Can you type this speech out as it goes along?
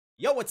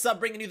Yo, what's up?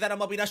 Bringing you that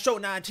MLB Show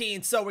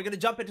 19. So we're going to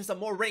jump into some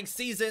more ranked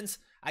seasons.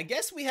 I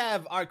guess we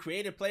have our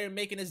creative player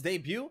making his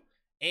debut.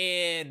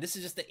 And this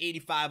is just the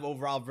 85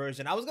 overall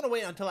version. I was going to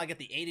wait until I get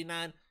the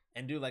 89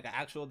 and do like an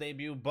actual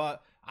debut.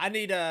 But I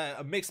need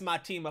to mix my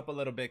team up a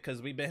little bit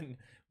because we've been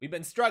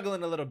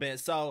struggling a little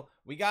bit. So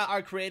we got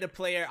our creative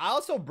player. I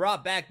also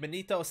brought back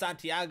Benito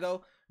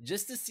Santiago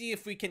just to see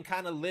if we can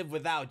kind of live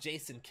without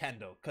Jason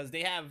Kendall. Because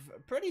they have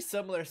pretty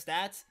similar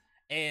stats.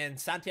 And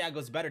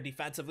Santiago's better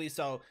defensively,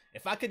 so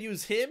if I could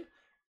use him,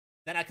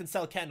 then I can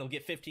sell Kendall,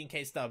 get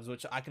 15k stubs,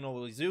 which I can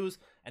always use.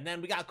 And then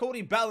we got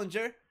Cody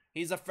Bellinger.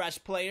 He's a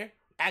fresh player.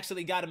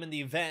 Actually got him in the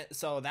event,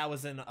 so that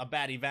wasn't a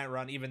bad event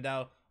run, even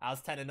though I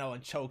was 10-0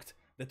 and choked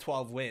the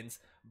 12 wins.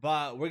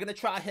 But we're going to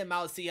try him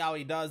out, see how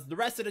he does. The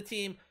rest of the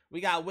team, we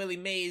got Willie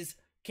Mays.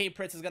 K.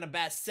 Prince is going to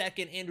bat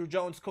second. Andrew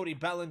Jones, Cody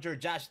Bellinger,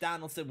 Josh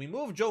Donaldson. We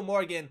moved Joe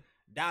Morgan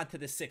down to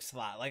the 6th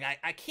slot. Like,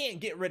 I can't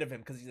get rid of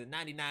him because he's a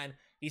 99.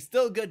 He's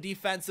still good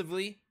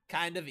defensively,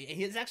 kind of.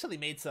 He's actually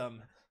made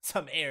some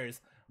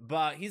errors,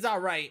 but he's all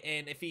right.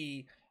 And if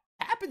he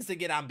happens to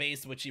get on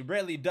base, which he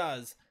rarely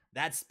does,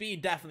 that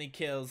speed definitely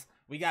kills.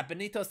 We got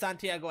Benito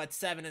Santiago at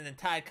 7, and then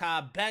Ty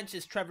Cobb. Bench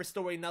is Trevor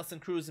Story, Nelson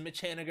Cruz,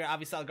 Mitch Haniger,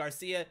 Avisal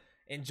Garcia,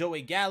 and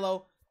Joey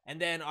Gallo.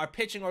 And then our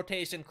pitching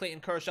rotation,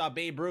 Clayton Kershaw,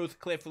 Babe Ruth,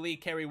 Cliff Lee,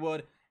 Kerry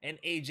Wood, and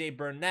AJ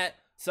Burnett.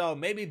 So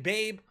maybe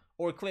Babe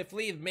or Cliff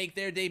Lee make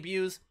their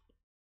debuts.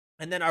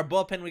 And then our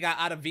bullpen, we got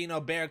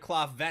Ottavino,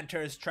 Bearclough,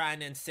 Venters,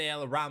 Trinan,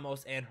 Sale,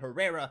 Ramos, and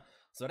Herrera.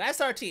 So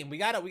that's our team. We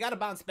gotta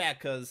bounce back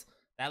because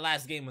that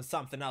last game was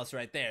something else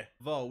right there.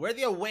 We're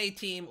the away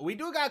team. We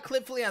do got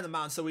Cliff Lee on the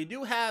mound, so we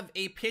do have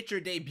a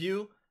pitcher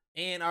debut.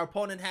 And our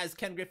opponent has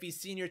Ken Griffey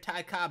Sr.,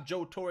 Ty Cobb,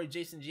 Joe Torre,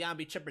 Jason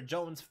Giambi, Chipper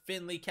Jones,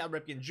 Finley, Cal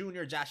Ripken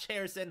Jr., Josh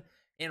Harrison,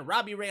 and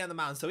Robbie Ray on the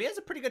mound. So he has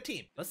a pretty good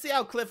team. Let's see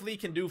how Cliff Lee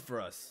can do for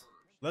us.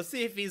 Let's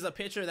see if he's a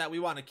pitcher that we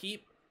want to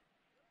keep.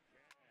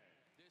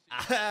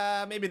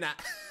 Maybe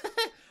not.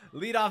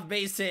 Lead off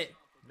base hit.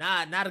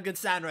 Not a good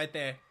sign right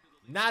there.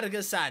 Not a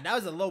good sign. That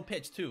was a low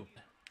pitch too.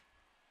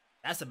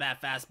 That's a bad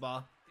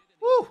fastball.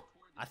 Woo!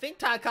 I think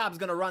Ty Cobb's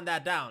gonna run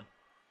that down.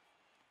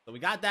 So we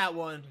got that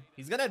one.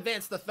 He's gonna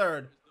advance the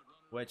third,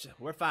 which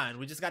we're fine.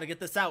 We just gotta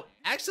get this out.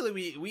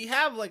 Actually, we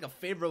have like a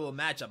favorable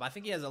matchup. I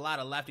think he has a lot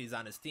of lefties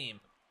on his team.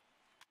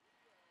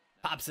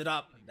 Pops it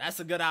up. That's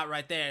a good out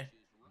right there.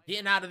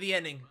 Getting out of the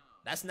inning.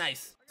 That's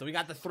nice. So we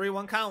got the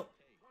 3-1 count.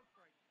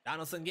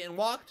 Donaldson getting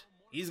walked.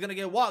 He's gonna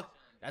get walked.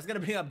 That's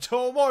gonna bring up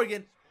Joe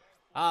Morgan.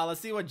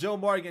 Let's see what Joe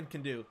Morgan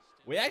can do.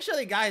 We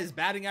actually got his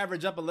batting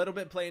average up a little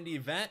bit playing the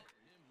event,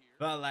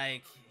 but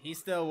like he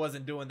still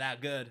wasn't doing that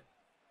good.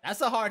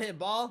 That's a hard hit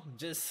ball,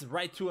 just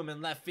right to him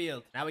in left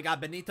field. Now we got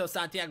Benito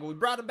Santiago. We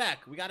brought him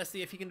back. We got to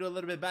see if he can do a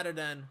little bit better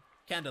than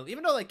Kendall.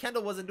 Even though like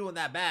Kendall wasn't doing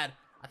that bad,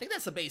 I think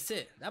that's a base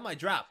hit. That might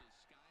drop.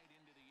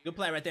 Good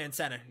play right there in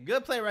center.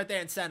 Good play right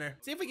there in center.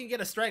 See if we can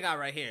get a strikeout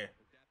right here.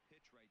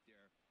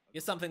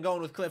 Get something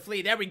going with Cliff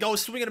Lee. There we go.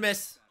 Swing and a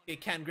miss. Get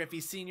Ken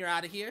Griffey Sr.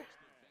 out of here.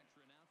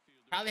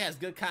 Probably has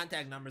good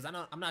contact numbers.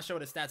 I'm not sure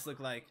what his stats look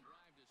like.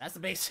 That's a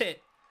base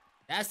hit.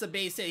 That's a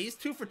base hit. He's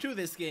 2 for 2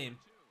 this game.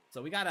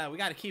 So we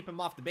gotta keep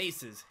him off the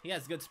bases. He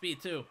has good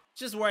speed too.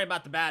 Just worry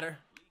about the batter.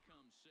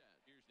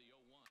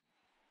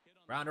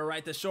 Rounder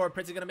right to short.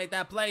 Prince is gonna make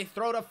that play.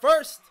 Throw to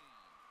first.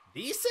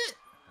 Decent.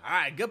 All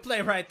right, good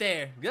play right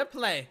there. Good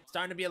play.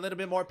 Starting to be a little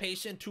bit more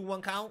patient.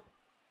 2-1 count.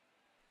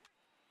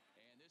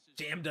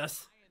 Jammed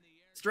us.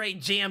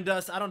 Straight jammed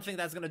us. I don't think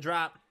that's gonna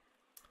drop.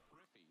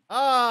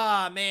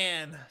 Oh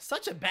man,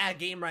 such a bad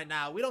game right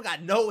now. We don't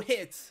got no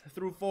hits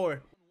through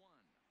 4.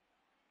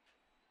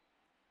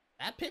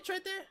 That pitch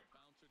right there,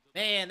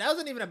 man, that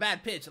wasn't even a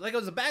bad pitch. Like it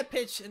was a bad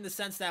pitch in the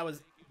sense that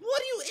was.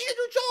 What are you,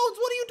 Andrew Jones?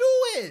 What are you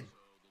doing?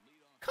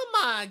 Come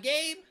on,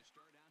 Gabe.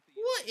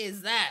 What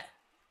is that?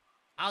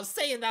 I was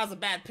saying that was a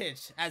bad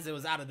pitch as it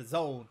was out of the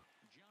zone.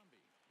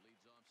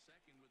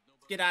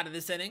 Get out of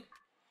this inning.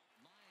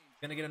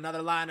 Gonna get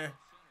another liner.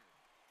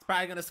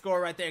 Probably gonna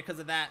score right there because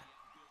of that.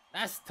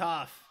 That's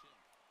tough.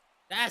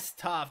 That's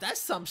tough. That's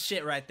some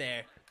shit right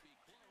there.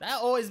 That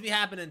always be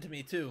happening to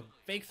me too.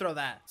 Fake throw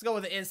that. Let's go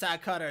with the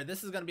inside cutter.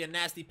 This is gonna be a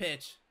nasty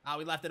pitch.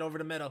 We left it over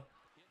the middle.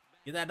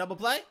 Get that double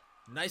play.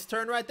 Nice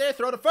turn right there.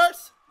 Throw to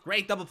first.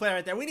 Great double play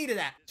right there. We needed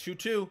that.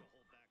 2-2.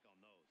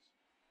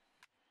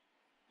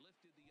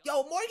 Yo,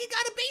 Morgan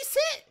got a base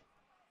hit.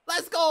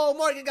 Let's go.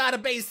 Morgan got a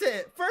base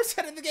hit. First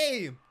hit of the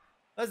game.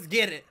 Let's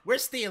get it. We're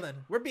stealing.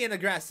 We're being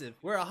aggressive.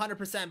 We're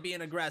 100%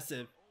 being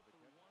aggressive.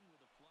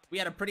 We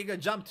had a pretty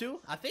good jump too.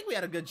 I think we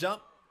had a good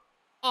jump.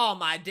 Oh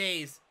my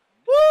days.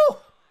 Woo!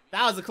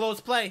 That was a close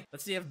play.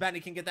 Let's see if Benny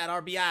can get that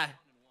RBI.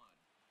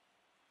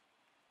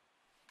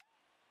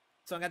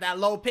 So I got that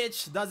low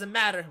pitch. Doesn't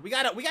matter. We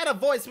gotta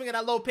avoid swinging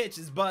at low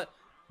pitches. But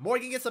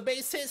Morgan gets a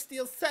base hit,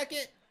 steals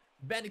second.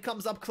 Benny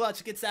comes up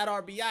clutch, gets that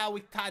RBI.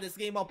 We tie this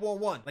game up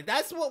 1-1. Like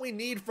that's what we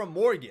need from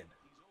Morgan.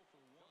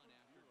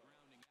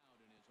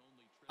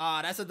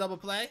 That's a double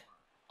play.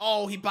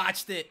 Oh, he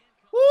botched it.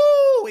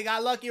 Woo! We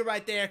got lucky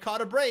right there.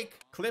 Caught a break.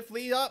 Cliff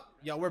Lee up.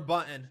 Yo, we're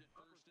bunting.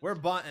 We're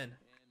bunting.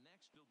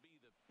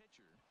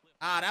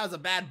 Ah, that was a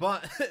bad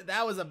bunt.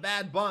 That was a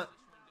bad bunt.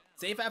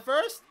 Safe at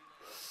first?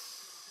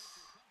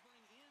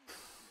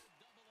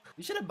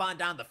 You should have bunt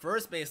down the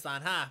first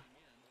baseline, huh?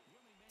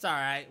 It's all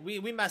right. We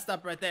messed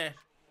up right there.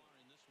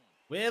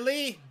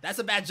 Willie, that's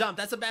a bad jump.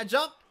 That's a bad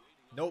jump.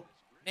 Nope.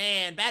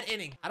 Man, bad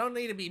inning. I don't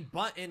need to be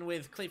bunting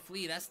with Clay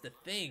Fleet. That's the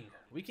thing.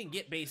 We can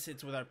get base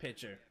hits with our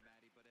pitcher.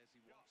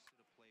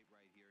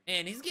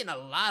 And he's getting a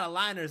lot of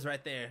liners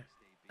right there.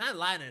 Not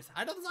liners.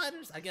 Are those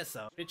liners? I guess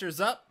so.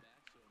 Pitcher's up.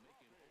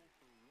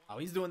 Oh,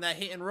 he's doing that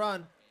hit and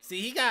run. See,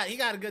 he got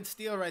a good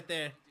steal right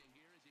there.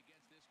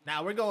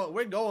 Now we're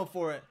going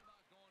for it.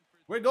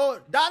 We're going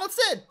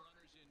Donaldson.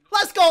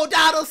 Let's go,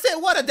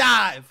 Donaldson. What a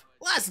dive.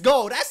 Let's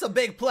go. That's a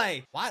big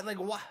play. Why?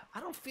 I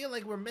don't feel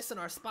like we're missing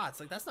our spots.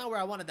 Like, that's not where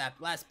I wanted that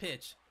last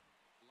pitch.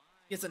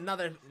 Gets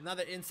another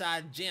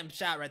inside jam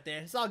shot right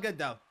there. It's all good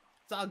though.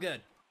 It's all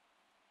good.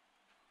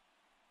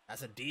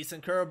 That's a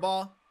decent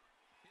curveball.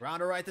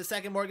 Rounder right to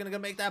second. Morgan gonna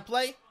make that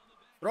play.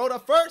 Throw to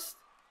first.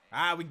 All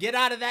right, we get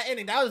out of that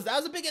inning. That was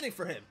a big inning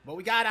for him, but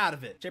we got out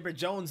of it. Chipper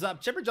Jones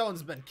up. Chipper Jones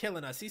has been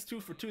killing us. He's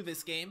 2 for 2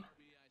 this game.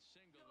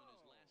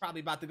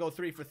 Probably about to go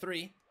 3 for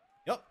 3.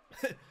 Yup.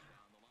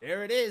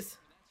 There it is.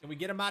 Can we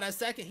get him out at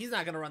second? He's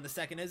not gonna run the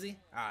second, is he?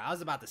 All right, I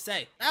was about to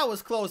say. That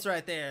was close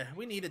right there.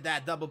 We needed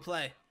that double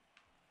play.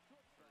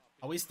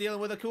 Are we stealing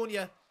with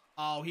Acuna?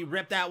 Oh, he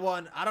ripped that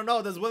one. I don't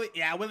know. Does Willie?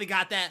 Yeah, Willie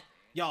got that.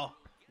 Yo,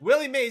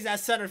 Willie Mays at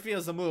center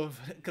field's a move.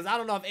 Because I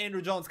don't know if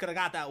Andrew Jones could have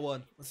got that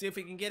one. Let's see if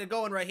we can get it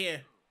going right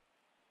here.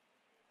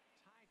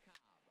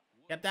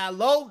 Kept that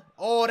low.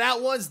 Oh,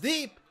 that one's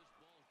deep.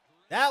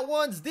 That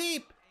one's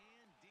deep.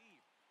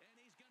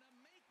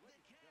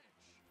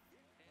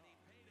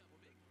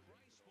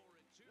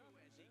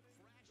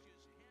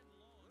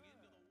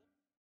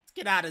 Let's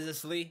get out of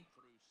this, Lee.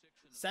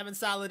 7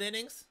 solid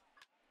innings.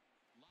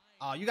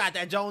 Oh, you got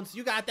that, Jones.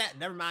 You got that.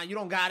 Never mind. You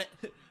don't got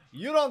it.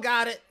 You don't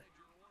got it.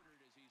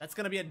 That's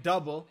going to be a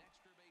double.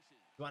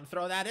 You want to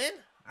throw that in?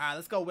 All right,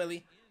 let's go,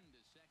 Willie.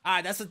 All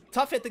right, that's a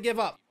tough hit to give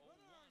up.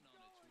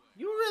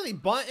 You really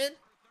bunting?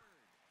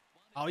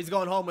 Oh, he's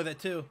going home with it,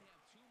 too.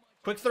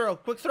 Quick throw.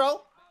 Quick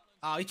throw.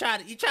 Oh, he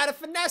tried to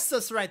finesse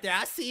us right there.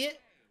 I see it.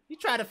 He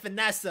tried to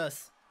finesse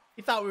us.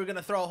 He thought we were going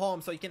to throw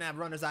home so he can have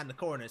runners out in the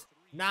corners.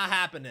 Not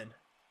happening.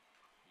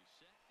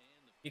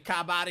 Get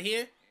Cobb out of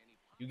here.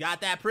 You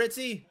got that,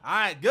 Pritzy. All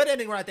right, good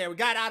inning right there. We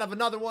got out of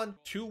another one.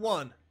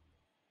 2-1.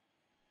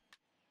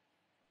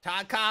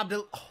 Todd Cobb.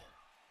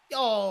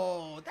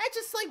 Oh, that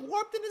just like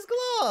warped in his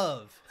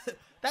glove.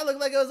 That looked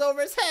like it was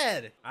over his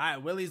head. All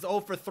right, Willie's 0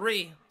 for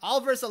 3.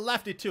 All versus a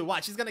lefty, too.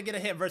 Watch, he's going to get a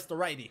hit versus the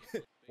righty.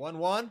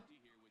 1-1.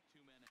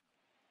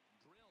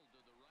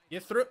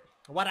 Get through.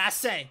 What'd I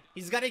say?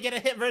 He's going to get a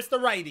hit versus the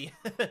righty.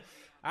 All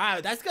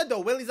right, that's good,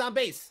 though. Willie's on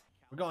base.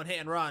 We're going hit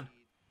and run.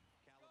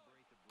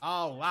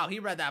 Oh, wow, he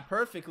read that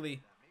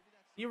perfectly.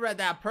 He read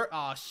that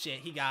oh, shit,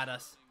 he got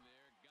us.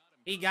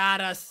 He got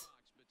us.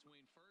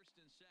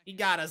 He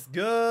got us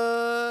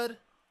good.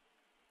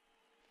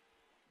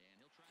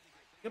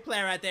 Good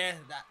play right there.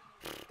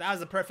 That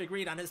was a perfect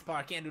read on his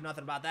part. Can't do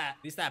nothing about that.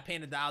 At least that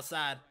painted the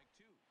outside.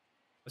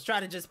 Let's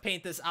try to just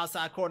paint this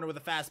outside corner with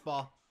a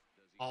fastball.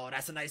 Oh,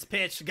 that's a nice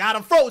pitch. Got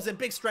him frozen.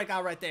 Big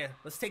strikeout right there.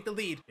 Let's take the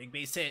lead. Big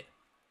base hit.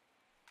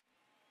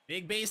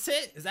 Big base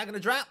hit. Is that going to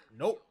drop?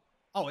 Nope.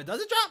 Oh, it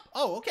doesn't drop?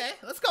 Oh, okay.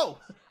 Let's go.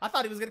 I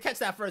thought he was going to catch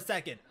that for a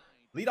second.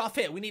 Leadoff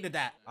hit. We needed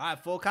that. All right,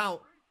 full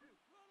count.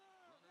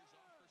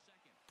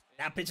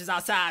 That pitch is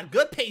outside.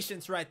 Good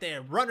patience right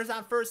there. Runners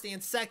on first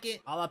and second.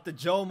 All up to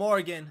Joe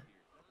Morgan.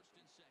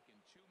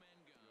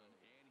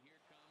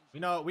 We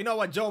know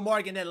what Joe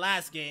Morgan did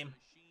last game.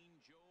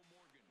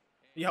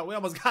 Yo, we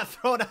almost got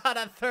thrown out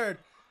at third.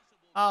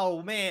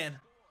 Oh, man.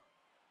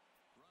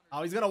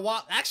 Oh, he's going to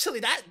walk.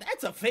 Actually,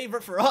 that's a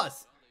favorite for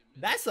us.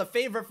 That's a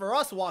favorite for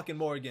us, walking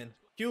Morgan.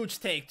 Huge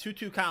take.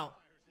 2-2 count.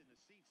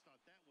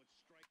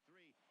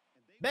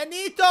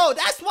 Benito.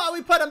 That's why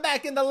we put him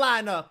back in the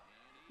lineup.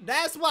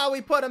 That's why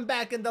we put him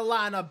back in the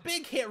lineup.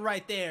 Big hit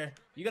right there.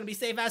 You going to be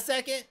safe at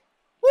second?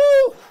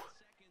 Woo!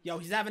 Yo,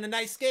 he's having a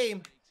nice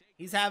game.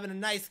 He's having a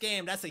nice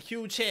game. That's a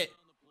huge hit.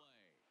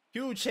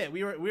 Huge hit.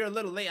 We were a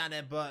little late on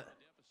it, but...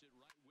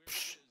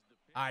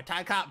 All right,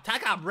 Ty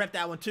Cobb ripped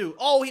that one too.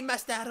 Oh, he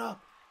messed that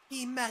up.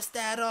 He messed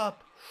that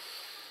up.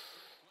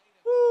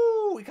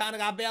 Woo! We kind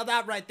of got bailed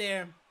out right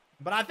there.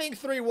 But I think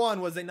 3-1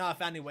 was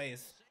enough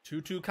anyways.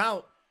 2-2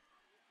 count.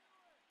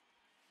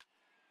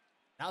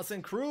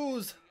 Nelson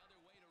Cruz.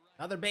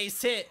 Another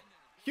base hit.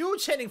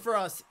 Huge hitting for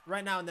us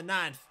right now in the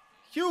 9th.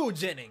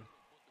 Huge inning.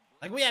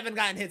 Like, we haven't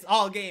gotten hits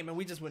all game, and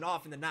we just went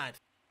off in the 9th.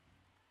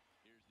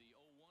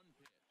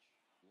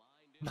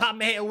 My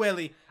man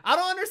Willie. I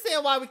don't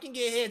understand why we can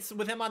get hits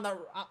with him on the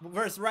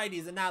versus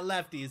righties and not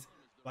lefties.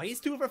 But he's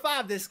 2 for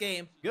 5 this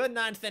game. Good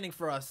 9th inning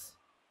for us.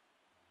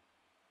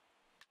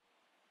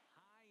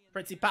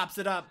 Pritzy pops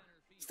it up.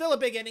 Still a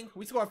big inning.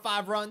 We scored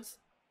 5 runs.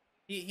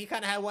 He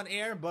kind of had 1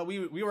 error, but we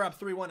were up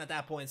 3-1 at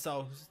that point.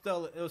 So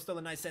it was still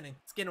a nice inning.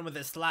 Let's get him with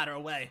his slider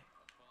away.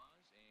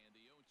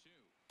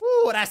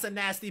 Ooh, that's a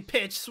nasty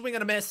pitch. Swing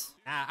and a miss.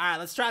 All right,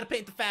 let's try to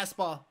paint the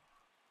fastball.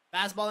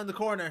 Fastball in the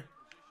corner.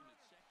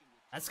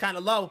 That's kind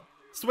of low.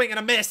 Swing and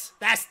a miss.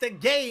 That's the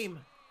game.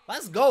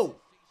 Let's go.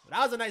 That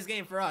was a nice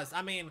game for us.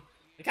 I mean,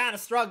 we kind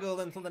of struggled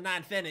until the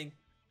 9th inning.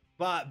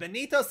 But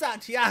Benito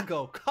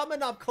Santiago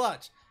coming up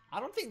clutch. I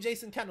don't think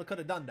Jason Kendall could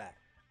have done that.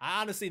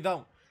 I honestly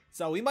don't.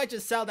 So we might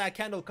just sell that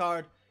Kendall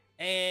card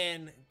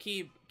and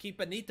keep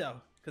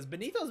Benito. Because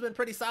Benito's been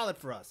pretty solid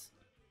for us.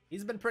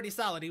 He's been pretty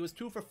solid. He was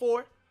 2 for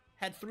 4.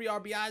 Had 3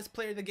 RBIs,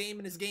 player of the game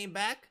in his game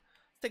back.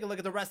 Let's take a look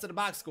at the rest of the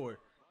box score.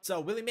 So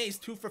Willie Mays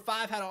 2 for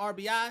 5, had an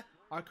RBI.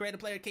 Our creative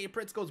player K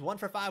Pritz goes 1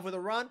 for 5 with a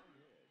run.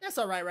 That's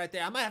alright right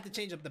there. I might have to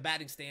change up the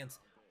batting stance.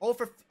 0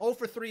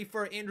 for 3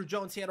 for Andrew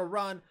Jones. He had a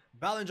run.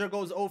 Bellinger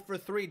goes 0 for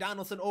 3.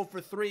 Donaldson 0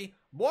 for 3.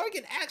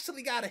 Morgan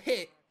actually got a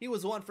hit. He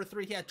was 1 for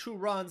 3. He had 2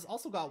 runs.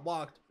 Also got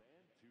walked.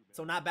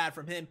 So not bad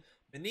from him.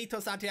 Benito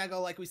Santiago,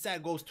 like we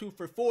said, goes 2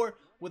 for 4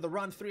 with a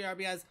run, 3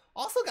 RBIs.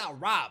 Also got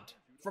robbed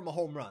from a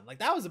home run. Like,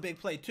 that was a big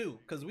play too,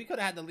 because we could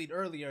have had the lead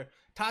earlier.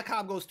 Todd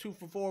Cobb goes 2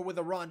 for 4 with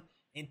a run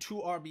and 2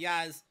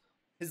 RBIs.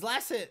 His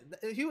last hit,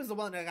 he was the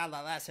one that got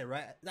that last hit,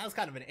 right? That was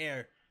kind of an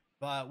error,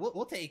 but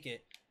we'll take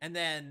it. And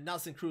then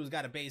Nelson Cruz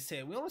got a base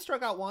hit. We only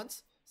struck out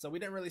once, so we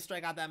didn't really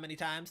strike out that many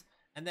times.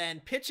 And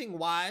then pitching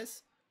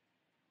wise,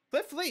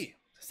 Cliff Lee,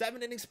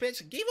 7 innings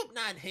pitched, gave up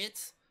 9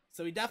 hits,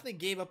 so he definitely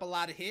gave up a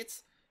lot of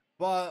hits,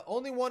 but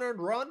only 1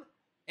 earned run.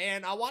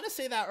 And I want to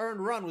say that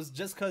earned run was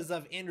just because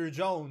of Andrew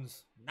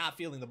Jones not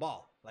feeling the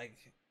ball. Like,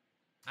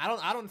 I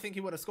don't think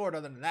he would have scored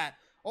other than that.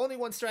 Only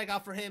 1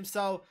 strikeout for him.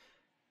 So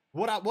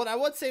what I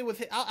would say with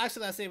him, I'll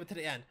save it to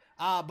the end.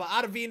 But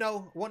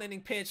Ottavino, 1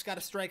 inning pitch, got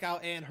a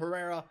strikeout, and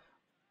Herrera,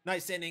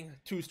 nice inning,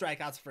 2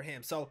 strikeouts for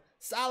him. So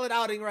solid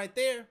outing right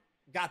there.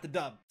 Got the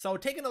dub. So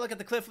taking a look at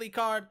the Cliff Lee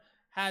card,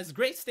 has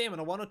great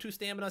stamina, 102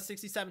 stamina,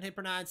 67 hit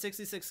per 9,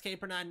 66 K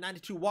per 9,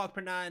 92 walk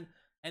per 9,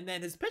 and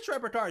then his pitch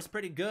repertoire is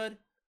pretty good.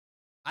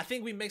 I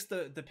think we mixed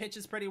the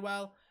pitches pretty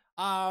well.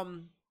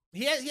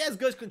 He has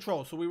good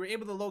control, so we were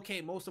able to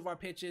locate most of our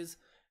pitches.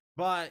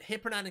 But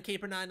hit per 9 and K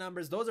per 9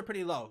 numbers, those are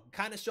pretty low.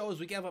 Kind of shows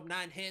we gave up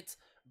 9 hits,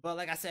 but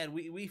like I said,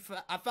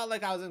 I felt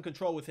like I was in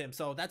control with him,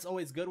 so that's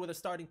always good with a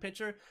starting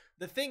pitcher.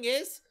 The thing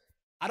is,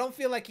 I don't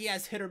feel like he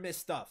has hit or miss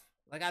stuff.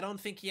 Like, I don't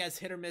think he has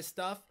hit or miss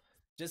stuff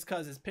just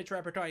because his pitch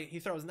repertoire, he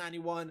throws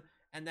 91,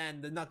 and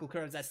then the knuckle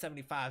curves at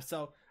 75.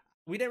 So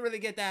we didn't really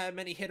get that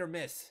many hit or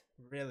miss,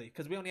 really,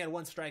 because we only had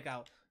 1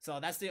 strikeout. So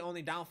that's the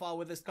only downfall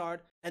with this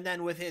card. And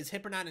then with his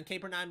hit per 9 and K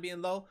per 9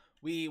 being low,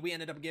 we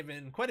ended up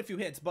giving quite a few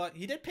hits. But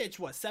he did pitch,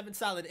 what, 7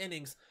 solid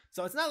innings.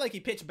 So it's not like he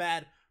pitched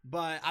bad,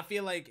 but I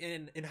feel like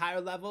in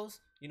higher levels,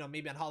 you know,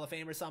 maybe on Hall of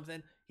Fame or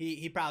something,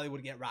 he probably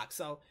would get rocked.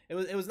 So it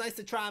was nice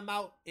to try him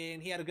out,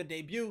 and he had a good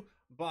debut,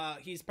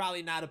 but he's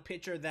probably not a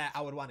pitcher that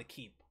I would want to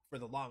keep for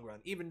the long run,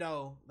 even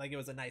though, like, it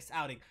was a nice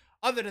outing.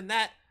 Other than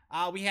that,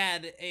 we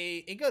had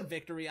a good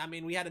victory. I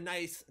mean, we had a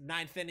nice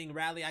 9th inning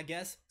rally, I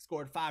guess.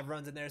 Scored 5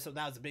 runs in there, so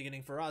that was a big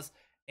inning for us,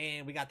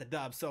 and we got the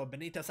dub. So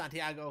Benito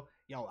Santiago,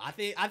 yo, I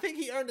think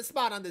he earned a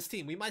spot on this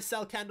team. We might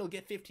sell Kendall,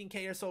 get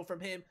 15K or so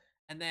from him,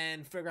 and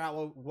then figure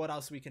out what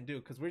else we can do,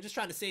 because we're just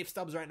trying to save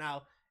stubs right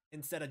now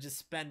instead of just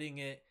spending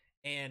it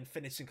and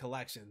finishing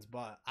collections.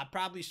 But I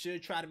probably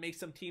should try to make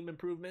some team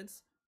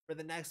improvements for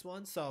the next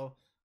one. So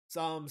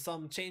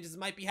some changes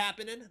might be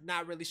happening.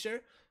 Not really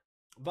sure.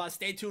 But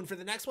stay tuned for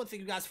the next one.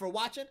 Thank you guys for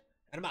watching,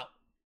 and I'm out.